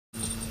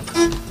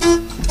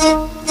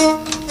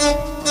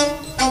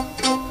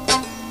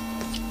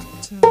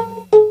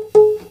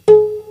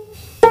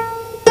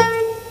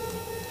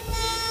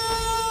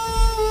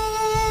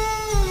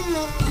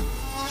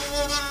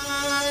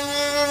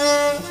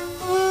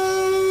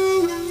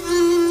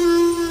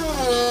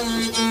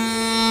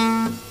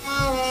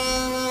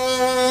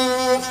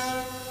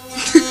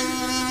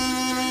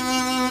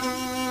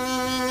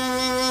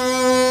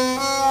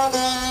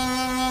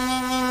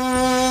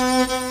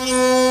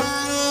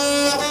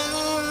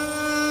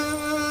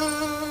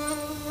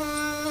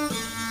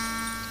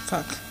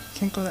Fuck.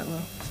 Can't go that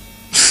low.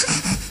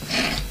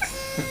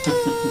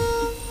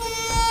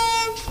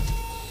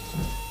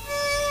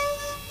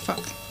 Fuck.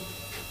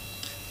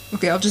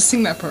 Okay, I'll just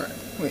sing that part.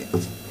 Wait.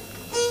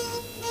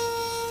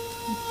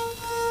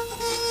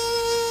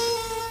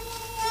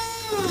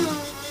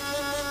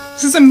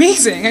 This is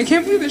amazing. I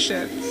can't believe this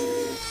shit.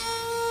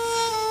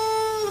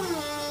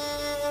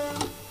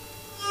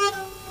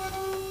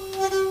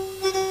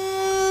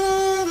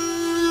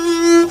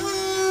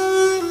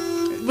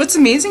 What's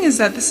amazing is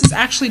that this is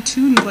actually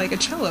tuned like a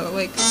cello.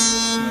 Like,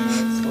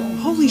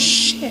 holy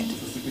shit.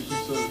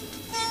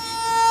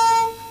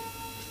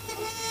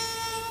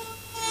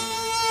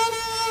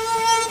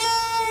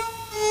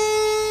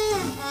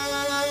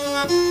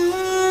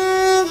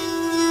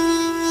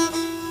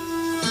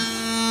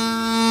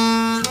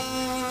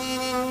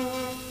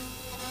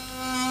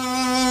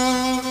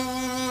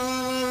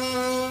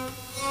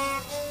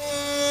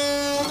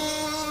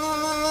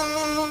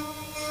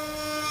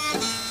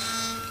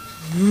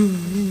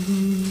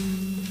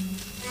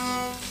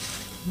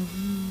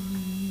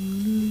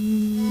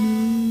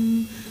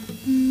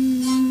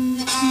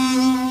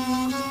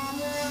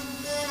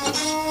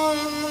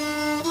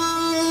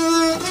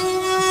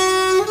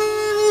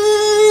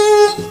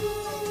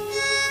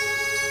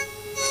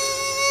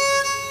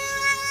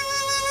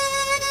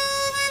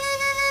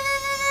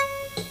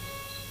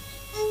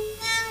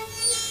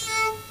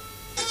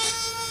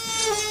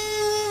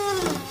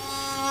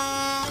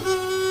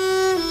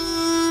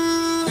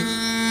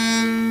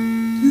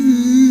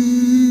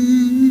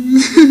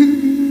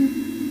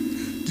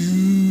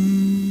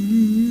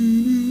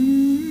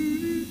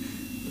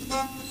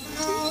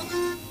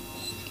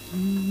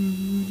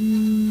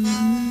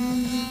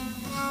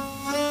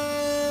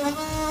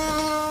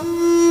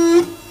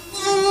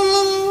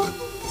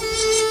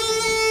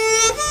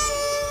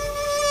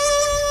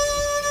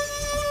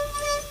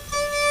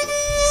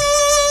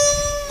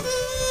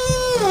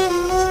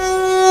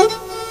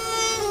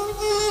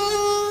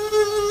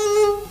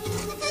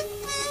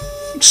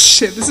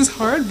 Shit, this is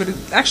hard, but it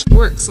actually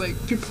works. Like,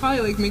 you could probably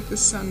like make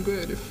this sound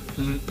good if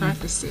you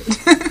practiced it.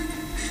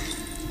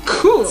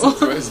 Cool.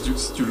 Ouais,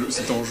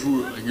 si t'en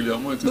joues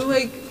régulièrement et tout. But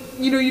like,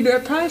 you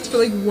probably have to put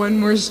like one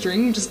more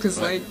string just cause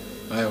ouais.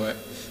 like. Ouais.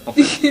 En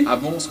fait,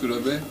 avant, ce que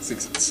j'avais, c'est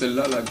que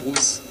celle-là, la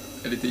grosse,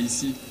 elle était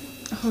ici.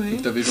 Oh, ouais.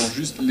 Donc t'avais genre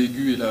juste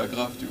l'aigu et la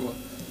grave, tu vois.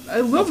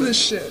 I love this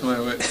shit.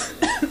 Ouais.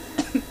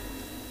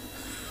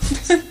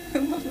 I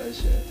love that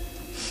shit.